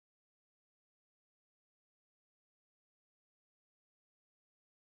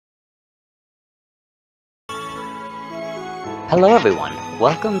Hello everyone,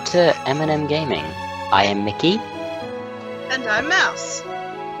 welcome to M&M Gaming. I am Miki. And I'm Mouse.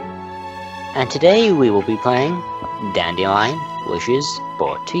 And today we will be playing Dandelion Wishes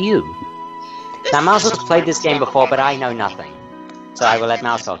Brought to You. Now Mouse has played this game before, but I know nothing. So I will let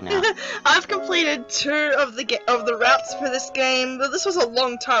Mouse talk now. I've completed 2 of the routes for this game, but this was a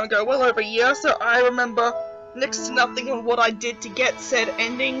long time ago, well over a year, so I remember next to nothing on what I did to get said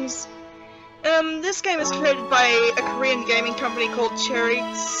endings. This game is created by a Korean gaming company called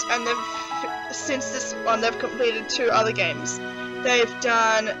Cherries, and since this one they've completed 2 other games. They've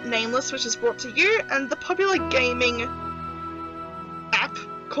done Nameless, which is brought to you, and the popular gaming app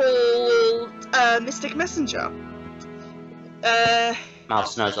called Mystic Messenger.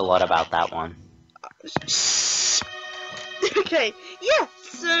 Mouse knows a lot about that one. Okay, yeah,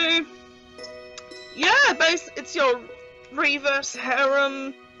 so yeah, it's your reverse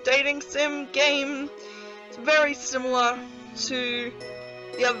harem dating sim game. It's very similar to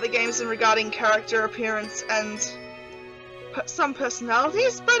the other games in regarding character appearance and some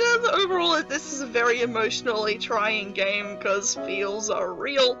personalities, but overall this is a very emotionally trying game because feels are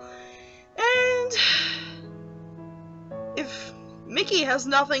real. And if Miki has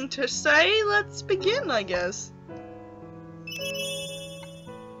nothing to say, let's begin, I guess.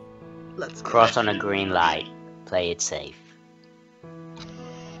 Let's Cross on a green light. Play it safe.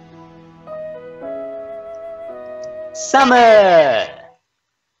 Summer!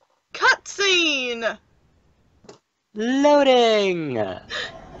 Cutscene! Loading!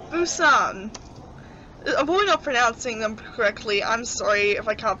 Busan. I'm probably not pronouncing them correctly. I'm sorry if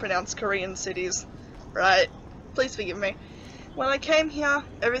I can't pronounce Korean cities. Right? Please forgive me. When I came here,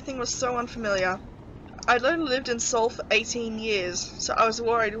 everything was so unfamiliar. I'd only lived in Seoul for 18 years, so I was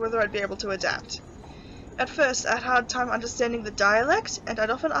worried whether I'd be able to adapt. At first, I had a hard time understanding the dialect, and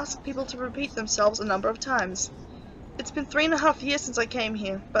I'd often ask people to repeat themselves a number of times. It's been 3.5 years since I came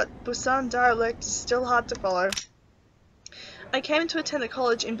here, but Busan dialect is still hard to follow. I came to attend a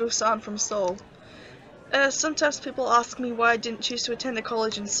college in Busan from Seoul. Sometimes people ask me why I didn't choose to attend a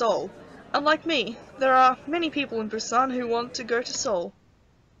college in Seoul. Unlike me, there are many people in Busan who want to go to Seoul.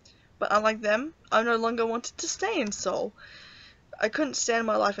 But unlike them, I no longer wanted to stay in Seoul. I couldn't stand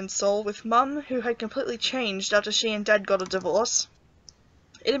my life in Seoul with Mum, who had completely changed after she and Dad got a divorce.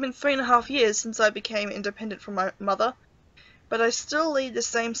 It had been 3.5 years since I became independent from my mother, but I still lead the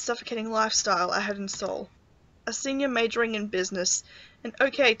same suffocating lifestyle I had in Seoul. A senior majoring in business, an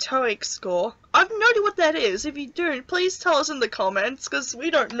okay TOEIC score. I have no idea what that is. If you do, please tell us in the comments, because we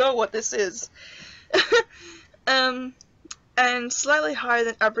don't know what this is. And slightly higher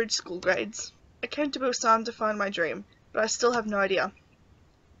than average school grades. I came to Busan to find my dream, but I still have no idea.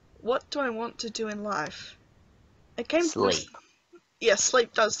 What do I want to do in life? I came Sleep. to Yes,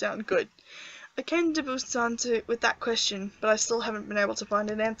 sleep does sound good. I came to Busan with that question, but I still haven't been able to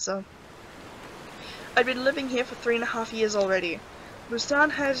find an answer. I've been living here for 3.5 years already. Busan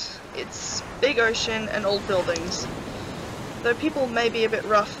has its big ocean and old buildings. Though people may be a bit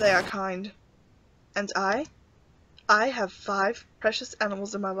rough, they are kind. And I have 5 precious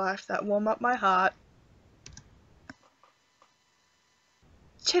animals in my life that warm up my heart.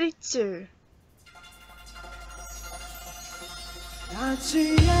 Cheritsu.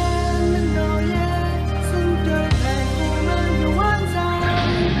 닿지 않는 너의 숨결 달콤한 그 환상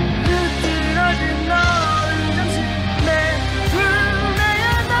흐트러진 너를 잠시 내 품에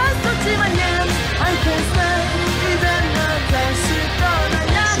안았었지만 yes I can't stay 이젠 나 다시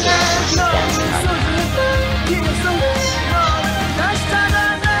떠나야 해 너무 소중했던 기억 속에 너를 다시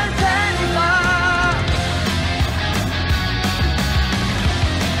찾아낼 테니까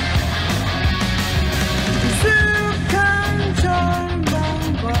익숙한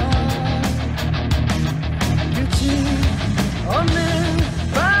절망과 끝이 없는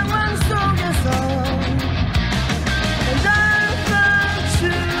방황 속에서 날 감춘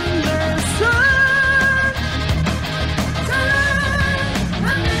내 손 찬란한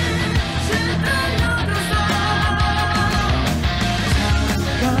빛이 달려들어서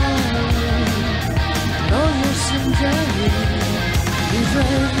차가운 너의 심장이 이제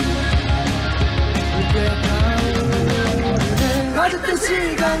가졌던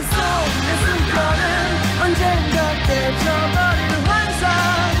시간 속 내 숨결은 언젠가 깨져버릴 환상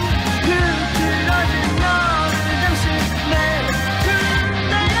흐트러진 너를 잠시 내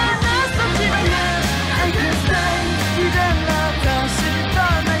품에 안았었지만 yes I can't stay 이젠 나 다시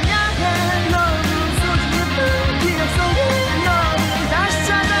떠나야 해 너무 소중했던 기억 속에 너를 다시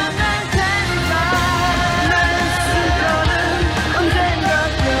찾아낼 테니까 내 숨결은 언젠가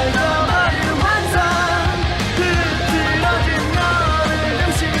깨져버릴 환상 흐트러진 너를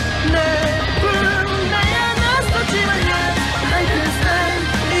잠시 내 품에 안았었지만 yes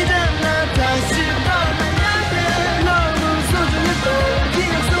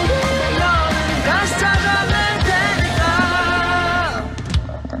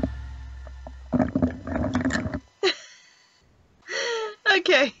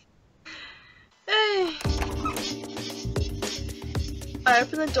I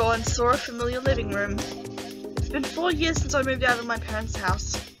opened the door and saw a familiar living room. It's been 4 years since I moved out of my parents'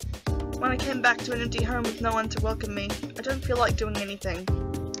 house. When I came back to an empty home with no one to welcome me, I don't feel like doing anything.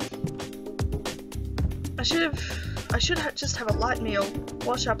 I should just have a light meal,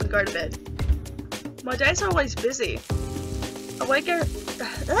 wash up and go to bed. My days are always busy. I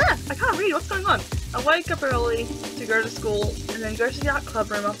can't read, what's going on? I wake up early to go to school and then go to the art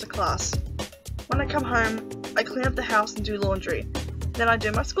club room after class. When I come home, I clean up the house and do laundry. Then I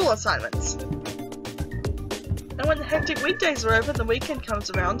do my school assignments. And when the hectic weekdays are over and the weekend comes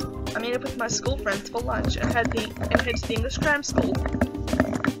around, I meet up with my school friends for lunch and head to the English cram school.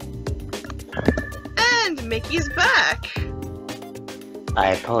 And Mickey's back!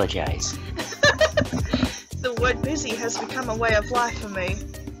 I apologize. The word busy has become a way of life for me.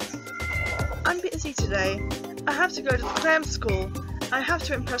 I'm busy today. I have to go to the cram school. I have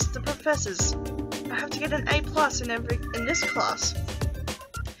to impress the professors. I have to get an A+ in this class.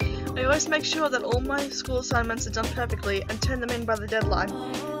 I always make sure that all my school assignments are done perfectly and turn them in by the deadline,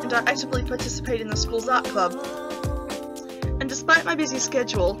 and I actively participate in the school's art club. And despite my busy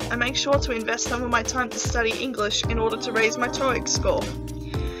schedule, I make sure to invest some of my time to study English in order to raise my TOEIC score.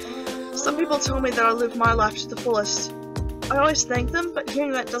 Some people tell me that I live my life to the fullest. I always thank them, but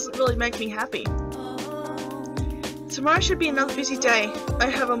hearing that doesn't really make me happy. Tomorrow should be another busy day. I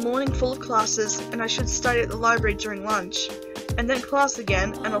have a morning full of classes, and I should study at the library during lunch. And then class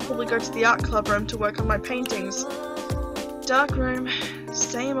again, and I'll probably go to the art club room to work on my paintings. Dark room,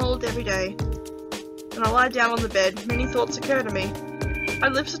 same old every day. When I lie down on the bed, many thoughts occur to me. I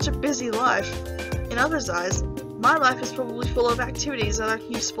live such a busy life. In others' eyes, my life is probably full of activities that are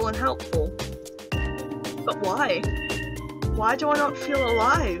useful and helpful. But why? Why do I not feel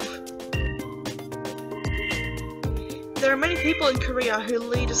alive? There are many people in Korea who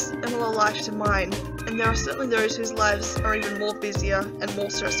lead a similar life to mine, and there are certainly those whose lives are even more busier and more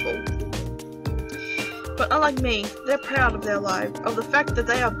stressful. But unlike me, they're proud of their life, of the fact that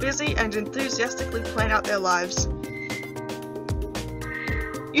they are busy and enthusiastically plan out their lives.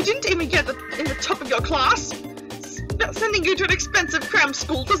 You didn't even get in the top of your class! Sending you to an expensive cram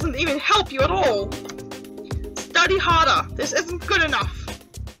school doesn't even help you at all! Study harder! This isn't good enough!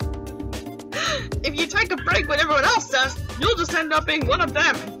 If you take a break when everyone else does, you'll just end up being one of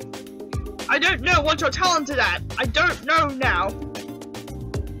them! I don't know what you're talented at! I don't know now!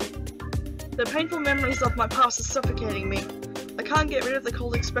 The painful memories of my past are suffocating me. I can't get rid of the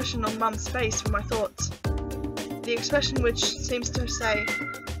cold expression on Mum's face from my thoughts. The expression which seems to say,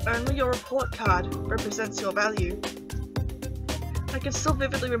 only your report card represents your value. I can still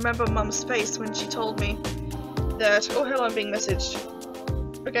vividly remember Mum's face when she told me that, oh hell, I'm being messaged.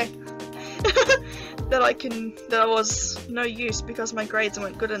 Okay. that I was no use because my grades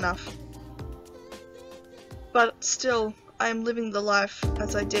weren't good enough. But still, I am living the life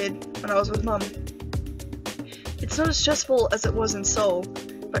as I did when I was with Mum. It's not as stressful as it was in Seoul,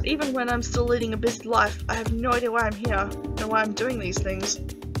 but even when I'm still leading a busy life, I have no idea why I'm here and why I'm doing these things.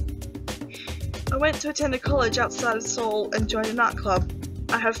 I went to attend a college outside of Seoul and joined an art club.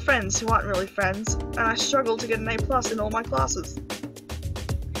 I have friends who aren't really friends, and I struggle to get an A+ in all my classes.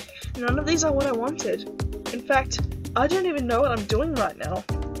 None of these are what I wanted. In fact, I don't even know what I'm doing right now.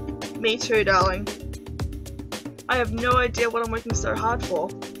 Me too, darling. I have no idea what I'm working so hard for.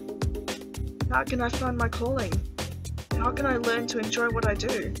 How can I find my calling? How can I learn to enjoy what I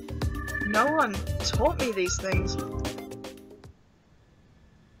do? No one taught me these things.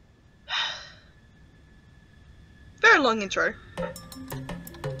 Very long intro.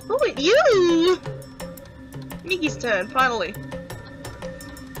 Oh, you! Miki's turn, finally.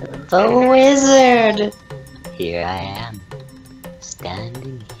 The wizard! Here I am,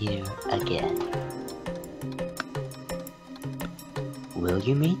 standing here again. Will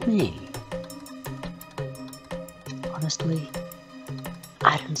you meet me? Honestly,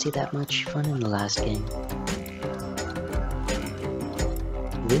 I didn't see that much fun in the last game.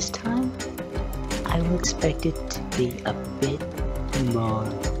 This time, I will expect it to be a bit more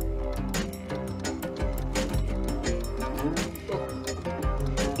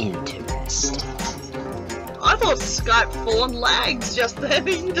interesting. I thought Skype full on lags just there.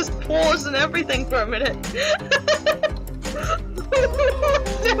 You just pause and everything for a minute.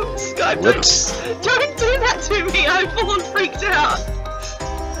 Skype, don't do that to me. I'm full on freaked out.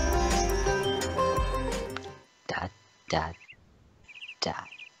 Dot.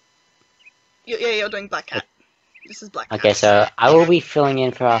 Yeah, you're doing Black Cat. This is Black Cat. Okay, so I will be filling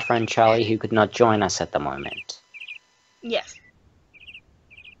in for our friend Charlie, who could not join us at the moment. Yes.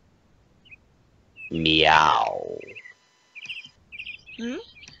 Meow. Hmm?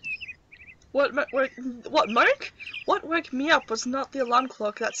 What Moke? What woke me up was not the alarm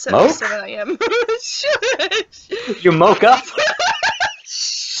clock that set Moke? at 7 AM. Shush! You moke up?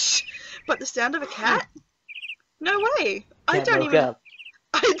 Shh! But the sound of a cat? No way! I Cat don't woke even up.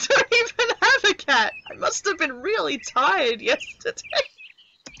 have a cat! I must have been really tired yesterday.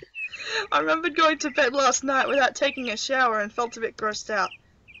 I remembered going to bed last night without taking a shower and felt a bit grossed out.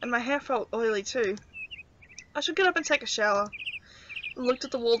 And my hair felt oily too. I should get up and take a shower. I looked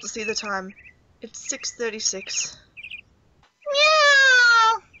at the wall to see the time. It's 6:36.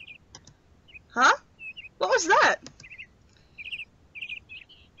 Meow! Huh? What was that?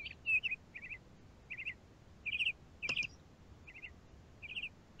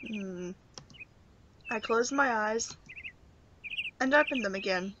 I closed my eyes and opened them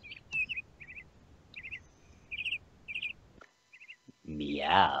again.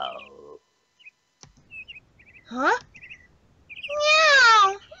 Meow. Huh?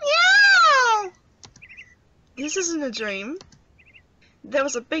 Meow! Meow! This isn't a dream. There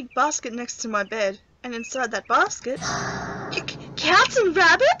was a big basket next to my bed, and inside that basket... cats and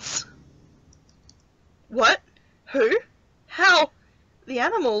rabbits? What? Who? How? The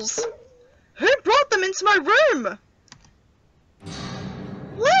animals? Who brought them into my room?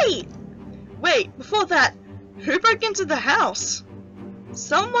 Wait, before that, who broke into the house?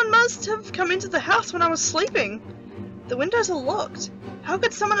 Someone must have come into the house when I was sleeping. The windows are locked. How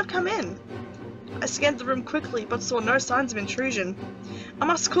could someone have come in? I scanned the room quickly, but saw no signs of intrusion. I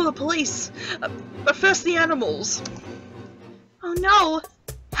must call the police. But first the animals. Oh no!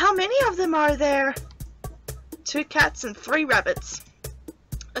 How many of them are there? 2 cats and 3 rabbits.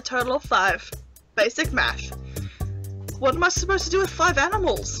 A total of 5. Basic math. What am I supposed to do with 5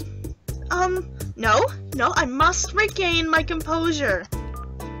 animals? No, I must regain my composure.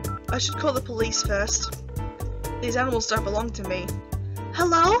 I should call the police first. These animals don't belong to me.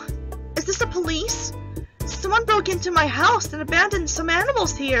 Hello? Is this the police? Someone broke into my house and abandoned some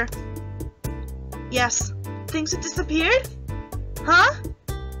animals here. Yes. Things have disappeared? Huh?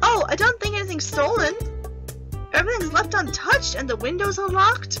 Oh, I don't think anything's stolen. Everything's left untouched and the windows are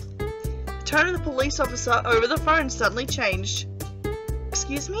locked. The tone of the police officer over the phone suddenly changed.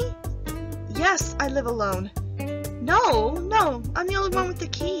 Excuse me? Yes, I live alone. No, I'm the only one with the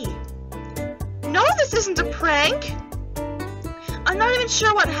key. No, this isn't a prank! I'm not even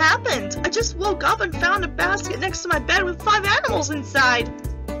sure what happened. I just woke up and found a basket next to my bed with 5 animals inside.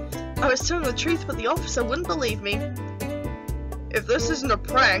 I was telling the truth, but the officer wouldn't believe me. If this isn't a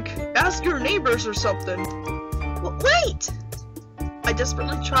prank, ask your neighbors or something. Wait! I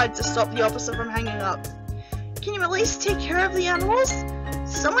desperately tried to stop the officer from hanging up. Can you at least take care of the animals?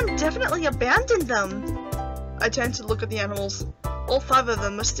 Someone definitely abandoned them. I turned to look at the animals. All 5 of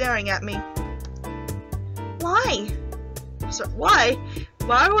them were staring at me. Why? So, why?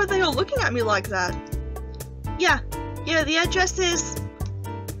 Why were they all looking at me like that? Yeah, the address is...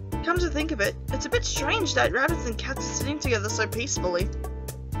 Come to think of it, it's a bit strange that rabbits and cats are sitting together so peacefully.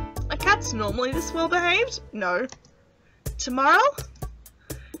 Are cats normally this well behaved? No. Tomorrow?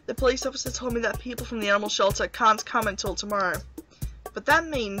 The police officer told me that people from the animal shelter can't come until tomorrow. But that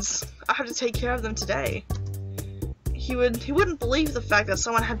means I have to take care of them today. He wouldn't believe the fact that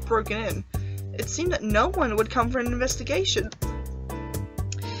someone had broken in. It seemed that no one would come for an investigation.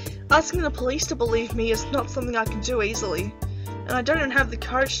 Asking the police to believe me is not something I can do easily, and I don't even have the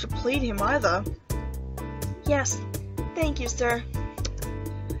courage to plead him either. Yes, thank you, sir.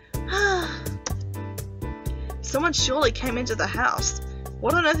 Someone surely came into the house.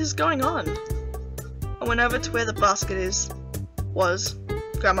 What on earth is going on? I went over to where the basket was.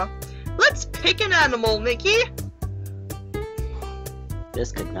 Grandma. Let's pick an animal, Miki!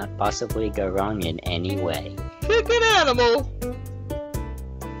 This could not possibly go wrong in any way. Pick an animal!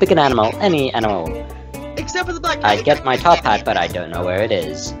 Pick an animal, any animal. Except for the black I'd get my top hat, but I don't know where it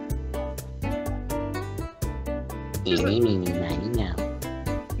is. Eeny, meeny, miny, now.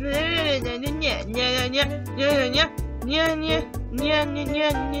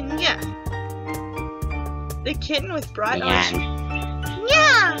 The kitten with bright orange...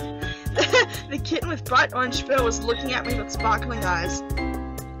 The kitten with bright orange fur was looking at me with sparkling eyes.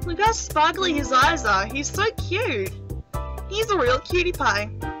 Look how sparkly his eyes are. He's so cute. He's a real cutie pie.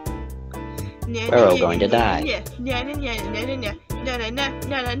 We're all going to die.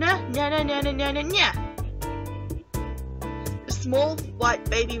 The small white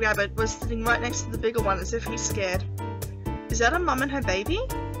baby rabbit was sitting right next to the bigger one as if he's scared. Is that a mum and her baby?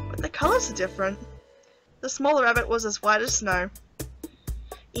 But the colours are different. The smaller rabbit was as white as snow.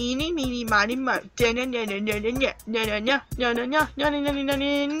 Eeny, meeny, miny, mo. The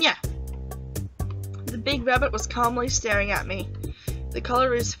big rabbit was calmly staring at me. The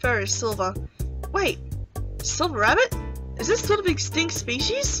color is fur is silver. Wait, silver rabbit? Is this sort of extinct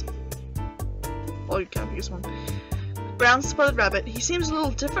species? Oh, you can't pick this one. Brown spotted rabbit. He seems a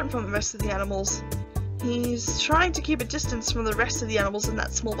little different from the rest of the animals. He's trying to keep a distance from the rest of the animals in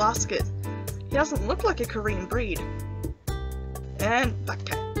that small basket. He doesn't look like a Korean breed. And black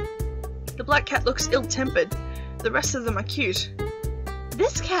cat. The black cat looks ill-tempered. The rest of them are cute.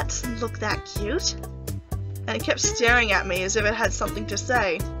 This cat doesn't look that cute. And it kept staring at me as if it had something to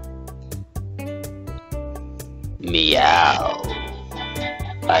say. Meow.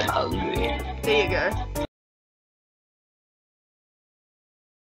 I'm hungry. There you go.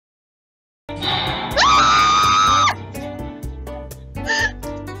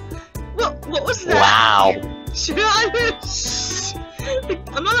 What was that? Wow. Should I?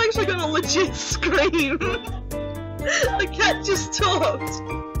 I'm not actually gonna legit scream. The cat just talked.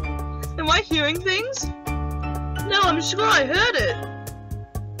 Am I hearing things? No, I'm sure I heard it.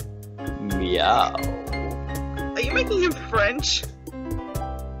 Meow. Are you making him French?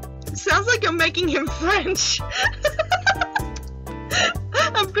 Sounds like you're making him French.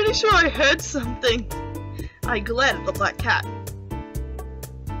 I'm pretty sure I heard something. I glared at the black cat.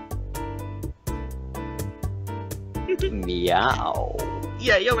 Meow.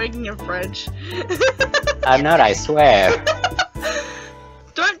 Yeah, you're making him French. I'm not, I swear.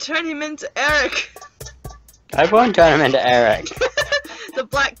 Don't turn him into Eric. I won't turn him into Eric. The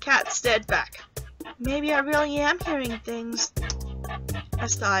black cat stared back. Maybe I really am hearing things. I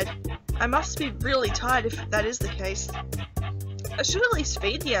sighed. I must be really tired if that is the case. I should at least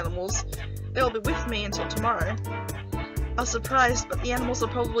feed the animals. They'll be with me until tomorrow. I was surprised, but the animals are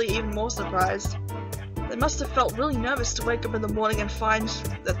probably even more surprised. They must have felt really nervous to wake up in the morning and find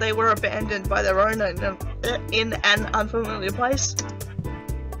that they were abandoned by their owner in an unfamiliar place.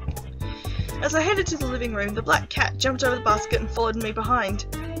 As I headed to the living room, the black cat jumped over the basket and followed me behind.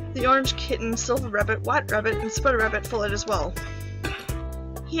 The orange kitten, silver rabbit, white rabbit, and spotted rabbit followed as well.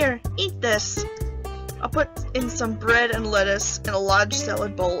 Here, eat this. I put in some bread and lettuce in a large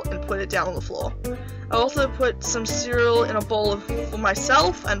salad bowl and put it down on the floor. I also put some cereal in a bowl for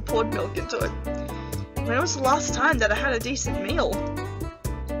myself and poured milk into it. When was the last time that I had a decent meal?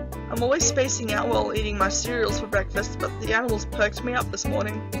 I'm always spacing out while eating my cereals for breakfast, but the animals perked me up this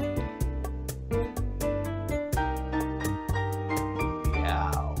morning.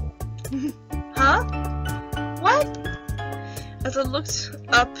 Meow. Huh? What? As I looked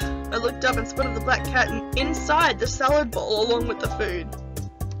up and spotted the black cat inside the salad bowl along with the food.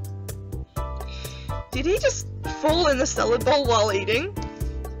 Did he just fall in the salad bowl while eating?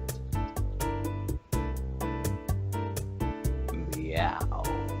 Meow.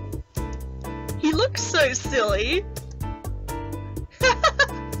 He looks so silly.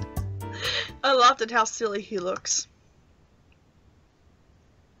 I laughed at how silly he looks.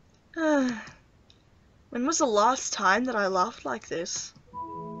 When was the last time that I laughed like this?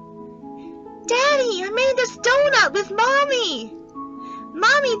 Daddy, I made this donut with Mommy!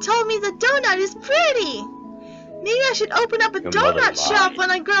 Mommy told me the donut is pretty! Maybe I should open up a Your mother donut shop lied.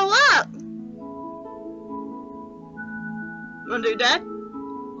 when I grow up! You wanna do that?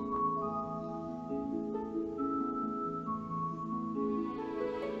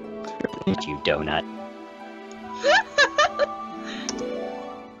 You donut.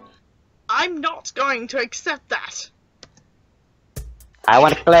 I'm not going to accept that! I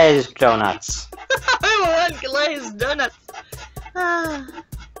want glazed donuts. I want glazed donuts!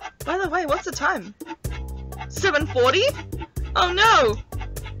 By the way, what's the time? 7:40? Oh no!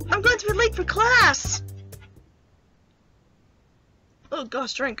 I'm going to be late for class! Oh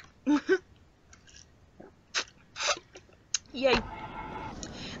gosh, drink. Yay.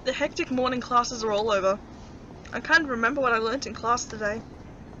 The hectic morning classes are all over. I can't remember what I learnt in class today.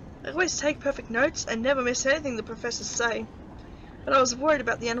 I always take perfect notes and never miss anything the professors say. But I was worried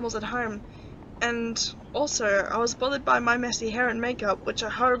about the animals at home. And also, I was bothered by my messy hair and makeup, which I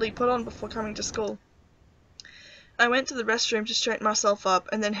hurriedly put on before coming to school. I went to the restroom to straighten myself up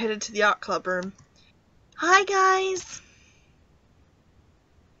and then headed to the art club room. Hi guys!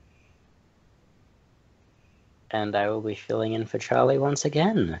 And I will be filling in for Charlie once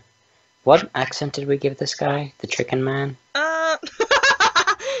again. What accent did we give this guy? The chicken man?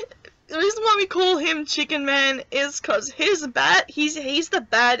 The reason why we call him Chicken Man is because he's the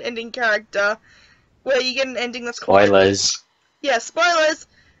bad ending character, where you get an ending that's called... Spoilers. Yeah, spoilers!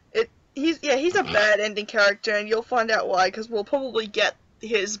 He's a bad ending character, and you'll find out why, because we'll probably get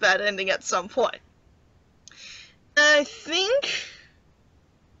his bad ending at some point. I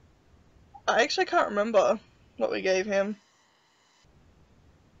actually can't remember what we gave him.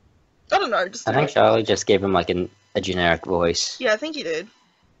 I don't know, just... I think Charlie just gave him like an a generic voice. Yeah, I think he did.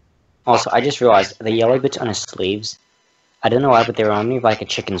 Also, I just realized the yellow bits on his sleeves, I don't know why, but they remind me of like a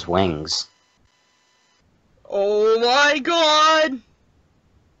chicken's wings. Oh my god!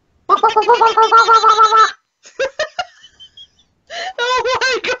 Oh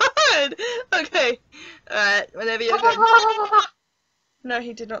my god! Okay. Alright, whenever you're good. No,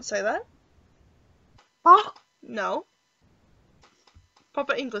 he did not say that. No.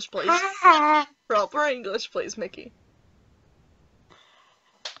 Proper English, please. Proper English, please, Mickey.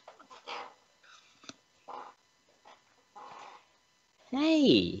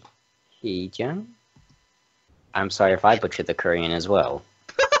 Hey, Heejung. I'm sorry if I butchered the Korean as well.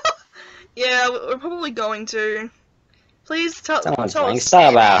 Yeah, we're probably going to. Please tell Someone's us. playing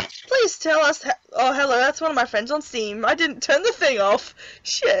Starbound. Please tell us. Oh, hello, that's one of my friends on Steam. I didn't turn the thing off.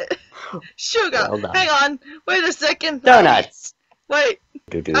 Shit. Sugar. Well done. Hang on. Wait a second. Donuts! Wait.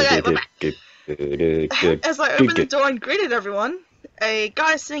 Okay, we're back. As I opened the door and greeted everyone, a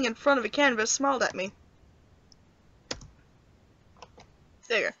guy sitting in front of a canvas smiled at me.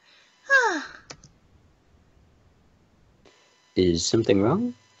 There you go. Is something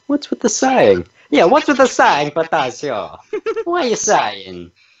wrong? What's with the sighing? Yeah, what's with the sighing, Patasio? Why are you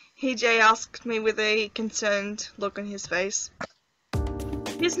sighing? Heejay asked me with a concerned look on his face.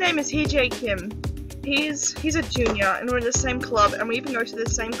 His name is Heejung Kim. He's a junior, and we're in the same club, and we even go to the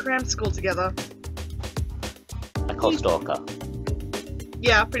same cram school together. I call Stalker.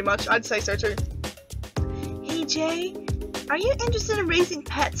 Yeah, pretty much. I'd say so too. Heejay, are you interested in raising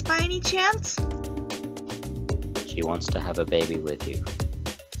pets by any chance? She wants to have a baby with you.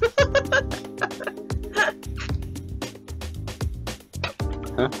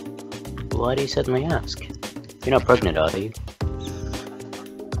 Huh? Why do you suddenly ask? You're not pregnant, are you?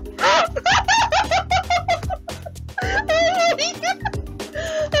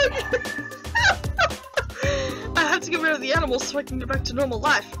 I have to get rid of the animals so I can get back to normal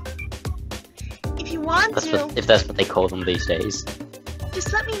life. If you want If that's what they call them these days.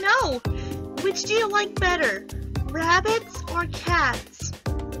 just let me know. Which do you like better? Rabbits or cats?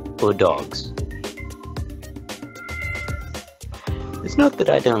 Or dogs. It's not that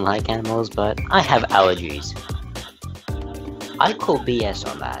I don't like animals, but I have allergies. I call BS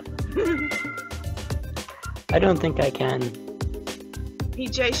on that. I don't think I can.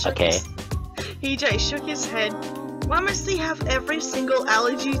 Heejay shook his head. Why must he have every single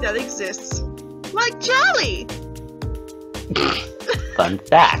allergy that exists? Like Charlie! Fun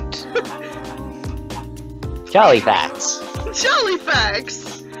fact. Jolly facts. Jolly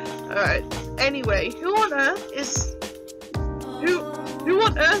facts! Alright, anyway, who on earth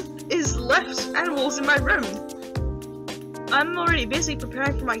is left animals in my room? I'm already busy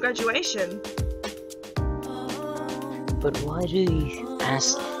preparing for my graduation. But why do you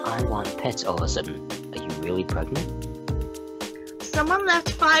ask if I want pets all of a sudden? Are you really pregnant? Someone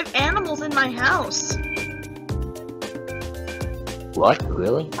left 5 animals in my house. What?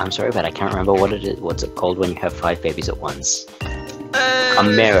 Really? I'm sorry, but I can't remember what it is. What's it called when you have 5 babies at once? A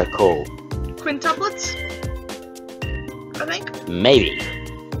miracle. Quintuplets? I think? Maybe.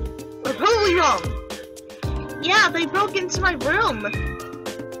 We're probably wrong. Yeah, they broke into my room.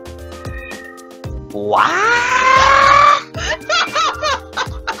 What?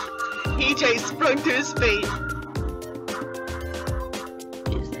 Heejay sprung to his feet.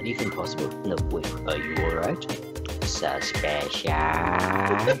 Is that even possible? No, wait, are you alright? Suspicious.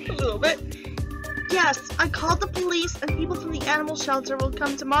 A little bit. Yes, I called the police and people from the animal shelter will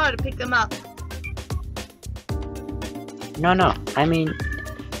come tomorrow to pick them up. No, I mean,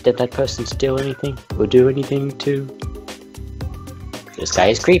 did that person steal anything? Or do anything to... This guy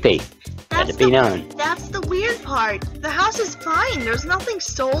is creepy. Let it be known. That's the weird part. The house is fine. There's nothing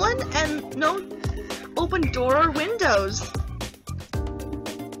stolen and no open door or windows.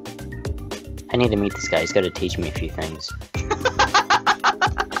 I need to meet this guy. He's got to teach me a few things.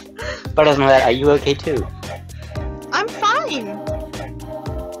 But other than that, are you okay too? I'm fine.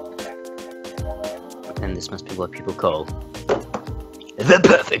 And this must be what people call the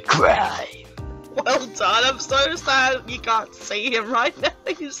perfect crime. Well done. I'm so sad you can't see him right now.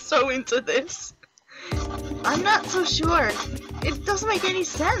 He's so into this. I'm not so sure. It doesn't make any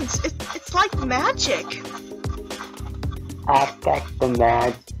sense. It's like magic. Affect the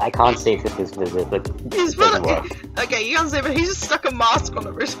mad. I can't see if this visit, but He's it doesn't really, work. okay, you can't see, but he just stuck a mask on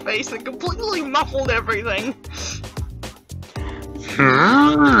over his face and completely muffled everything.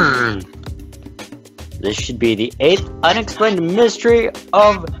 This should be the 8th unexplained mystery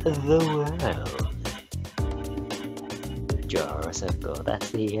of the world. Jurassical, that's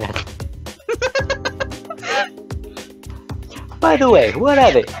the By the way, what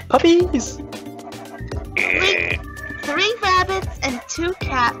are they? Puppies? 2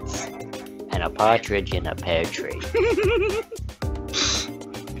 cats. And a partridge in a pear tree.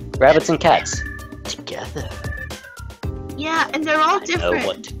 Rabbits and cats. Together. Yeah, and they're all I different. know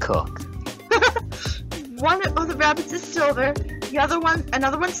what to cook. One of the rabbits is silver, another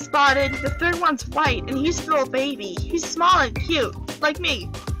one's spotted, the third one's white, and he's still a baby. He's small and cute, like me.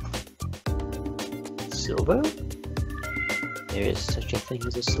 Silver? There is such a thing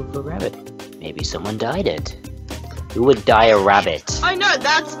as a silver rabbit. Maybe someone dyed it. Who would dye a rabbit? I know,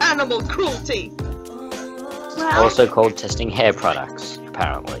 that's animal cruelty. Well, Also called testing hair products,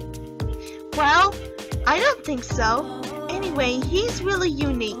 apparently. well, I don't think so. Anyway, he's really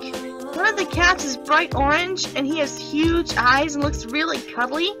unique. One of the cats is bright orange, and he has huge eyes and looks really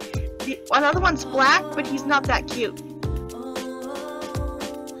cuddly. Another one's black, but he's not that cute.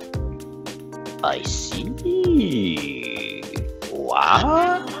 I see.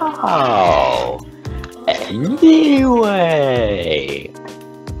 Wow. Anyway,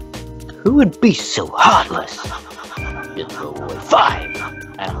 who would be so heartless? Just throw away 5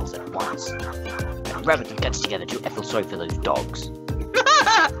 animals at once. Rabbits and cats together too. I feel sorry for those dogs.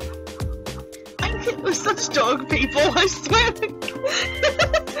 We're such dog people, I swear.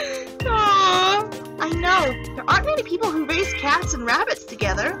 Aww. I know. There aren't many people who raise cats and rabbits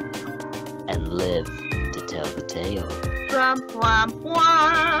together. And live to tell the tale. Blah, blah,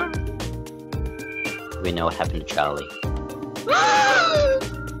 blah. We know what happened to Charlie.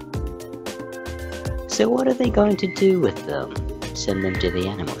 So what are they going to do with them? Send them to the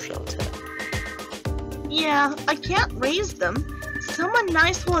animal shelter? Yeah, I can't raise them. Someone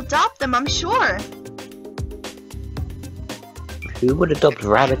nice will adopt them, I'm sure. Who would adopt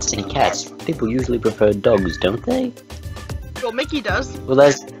rabbits and cats? People usually prefer dogs, don't they? Well, Miki does. Well,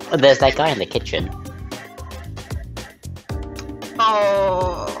 there's that guy in the kitchen.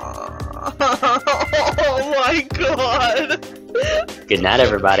 Oh, oh my god. Good night,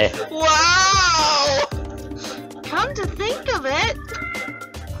 everybody. Wow! Come to think of it,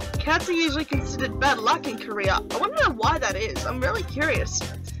 cats are usually considered bad luck in Korea. I want to know why that is. I'm really curious.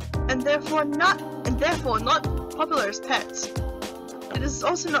 And therefore not popular as pets. It is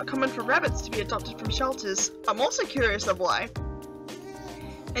also not common for rabbits to be adopted from shelters. I'm also curious of why.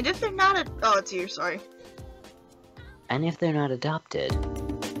 And if they're not oh dear, sorry. And if they're not adopted,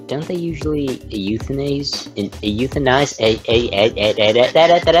 don't they usually euthanize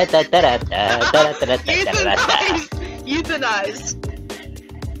Euthanized.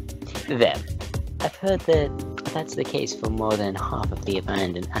 them? I've heard that that's the case for more than half of the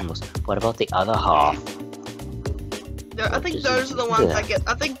abandoned animals. What about the other half? I think those are the ones that get.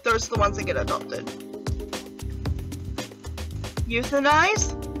 I think those are the ones that get adopted.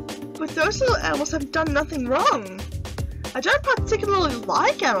 Euthanized? But those little animals have done nothing wrong. I don't particularly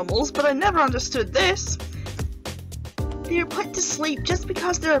like animals, but I never understood this. They are put to sleep just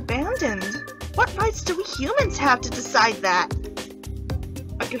because they're abandoned. What rights do we humans have to decide that?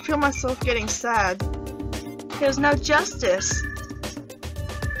 I can feel myself getting sad. There's no justice.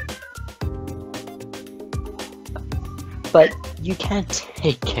 But you can't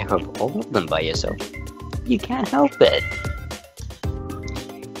take care of all of them by yourself. You can't help it.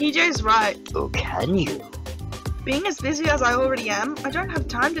 TJ's right. Oh, can you? Being as busy as I already am, I don't have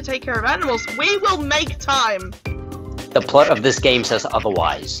time to take care of animals. We will make time! The plot of this game says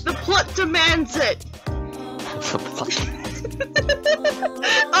otherwise. The plot demands it! The plot.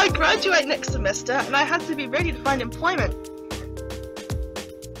 I graduate next semester, and I have to be ready to find employment.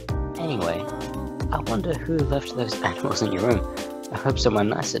 Anyway, I wonder who left those animals in your room. I hope someone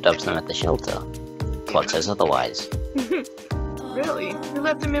nice adopts them at the shelter. Plot says otherwise. Really? Who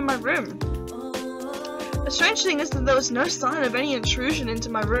left them in my room? The strange thing is that there was no sign of any intrusion into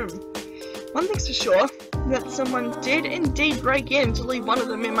my room. One thing's for sure, that someone did indeed break in to leave one of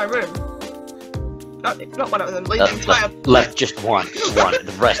them in my room. Not one of them, leave the entire... Left just one.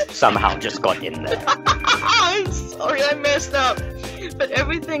 The rest somehow just got in there. I'm sorry, I messed up. But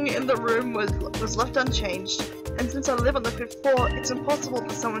everything in the room was left unchanged. And since I live on the 5th floor, it's impossible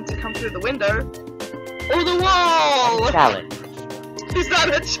for someone to come through the window. Or the wall! Challenge. Is that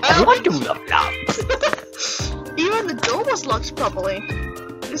a I challenge? want to look up. Even the door was locked properly.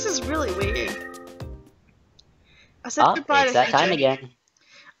 This is really weird. I said goodbye It's to that Heejung. time again.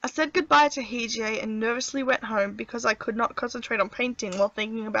 I said goodbye to Heejung and nervously went home because I could not concentrate on painting while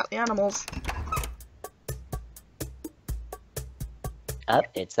thinking about the animals.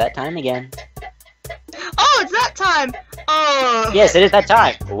 It's that time again. Oh, it's that time! Oh! Yes, it is that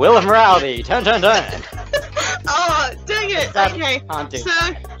time. Wheel of Morality. Turn. Oh, dang it! Stop. Okay, Can't do. so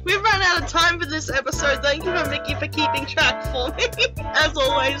we've run out of time for this episode. Thank you, Miki, for keeping track for me, as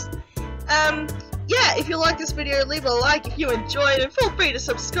always. yeah, if you like this video, leave a like if you enjoyed it. Feel free to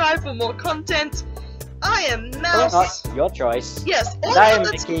subscribe for more content. I am Or Mouse. not, your choice. Yes, or And I am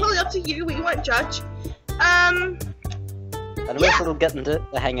not, that's Miki. completely up to you. We won't judge. And we're Yeah. still getting the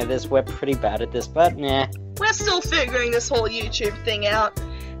hang of this. We're pretty bad at this, but nah. We're still figuring this whole YouTube thing out.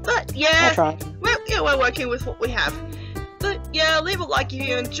 But I'll yeah, try. we're working with what we have. But yeah, leave a like if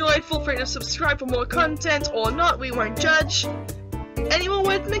you enjoyed. Feel free to subscribe for more content or not. We won't judge. Any more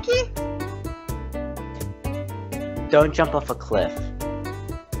words, Mickey? Don't jump off a cliff.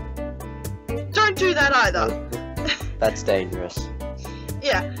 Don't do that either. That's dangerous.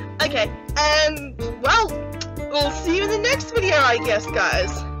 Yeah, okay. And, well, we'll see you in the next video, I guess,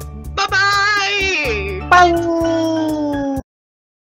 guys. Bye-bye! Bye!